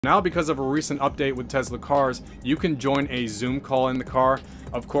Now, because of a recent update with Tesla cars, you can join a Zoom call in the car.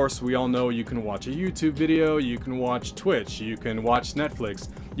 Of course, we all know you can watch a YouTube video, you can watch Twitch, you can watch Netflix.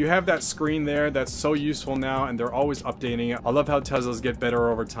 You have that screen there that's so useful now, and they're always updating it. I love how Teslas get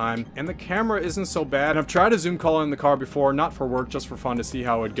better over time, and the camera isn't so bad. I've tried a Zoom call in the car before, not for work, just for fun to see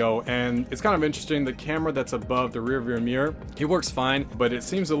how it would go, and it's kind of interesting. The camera that's above the rear view mirror, it works fine, but it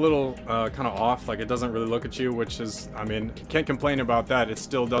seems a little kind of off, like it doesn't really look at you, which is, I mean, can't complain about that. It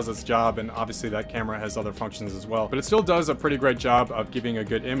still does its job, and obviously that camera has other functions as well, but it still does a pretty great job of giving a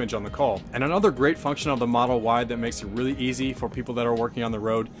good image on the call. And another great function of the Model Y that makes it really easy for people that are working on the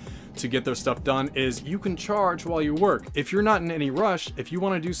road to get their stuff done is you can charge while you work. If you're not in any rush, if you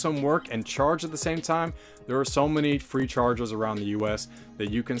want to do some work and charge at the same time, there are so many free chargers around the US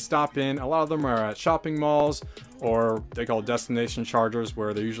that you can stop in. A lot of them are at shopping malls, or they call destination chargers,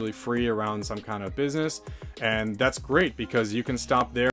 where they're usually free around some kind of business, and that's great because you can stop there